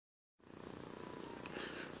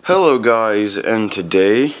Hello guys, and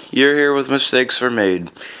today you're here with Mistakes Are Made,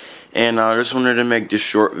 and I just wanted to make this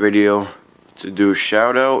short video to do a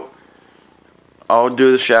shout out. I'll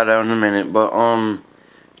do the shout out in a minute, but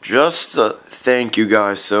just thank you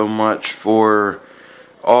guys so much for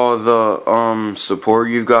all the support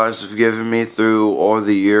you guys have given me through all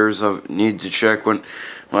the years. I need to check when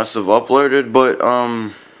I have uploaded, but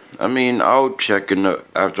I mean, I'll check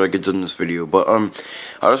after I get done this video. But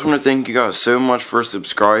I just want to thank you guys so much for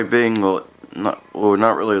subscribing. Well,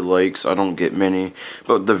 not really likes. I don't get many,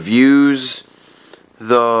 but the views,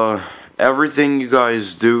 everything you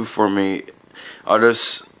guys do for me. I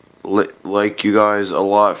just like you guys a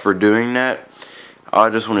lot for doing that.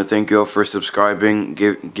 I just want to thank you all for subscribing,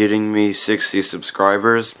 getting me 60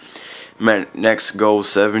 subscribers. My next goal is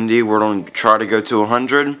 70. We're going to try to go to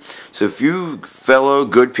 100. So if you fellow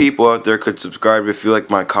good people out there could subscribe if you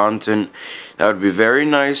like my content, that would be very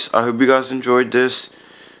nice. I hope you guys enjoyed this.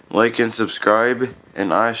 Like and subscribe,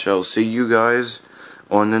 and I shall see you guys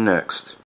on the next.